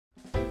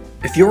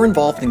If you're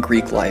involved in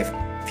Greek life,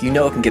 you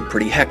know it can get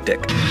pretty hectic.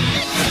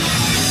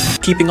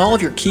 Keeping all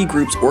of your key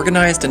groups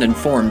organized and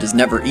informed is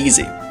never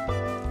easy.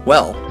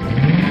 Well,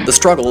 the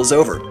struggle is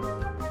over.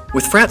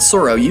 With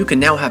Fratsoro, you can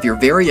now have your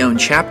very own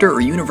chapter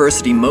or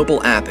university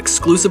mobile app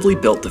exclusively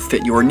built to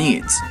fit your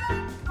needs.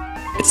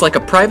 It's like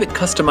a private,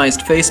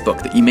 customized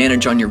Facebook that you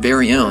manage on your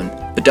very own,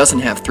 but doesn't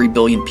have 3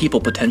 billion people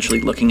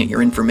potentially looking at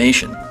your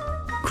information.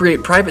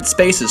 Create private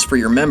spaces for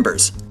your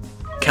members,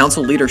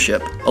 council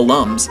leadership,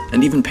 alums,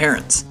 and even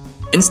parents.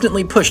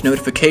 Instantly push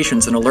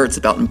notifications and alerts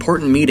about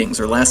important meetings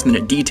or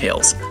last-minute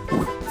details.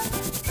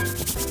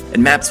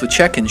 And maps with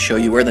check-ins show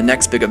you where the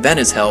next big event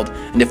is held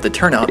and if the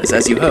turnout is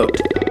as you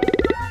hoped.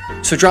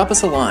 So drop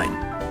us a line.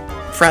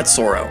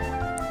 Fratsoro.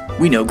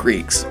 We know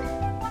Greeks.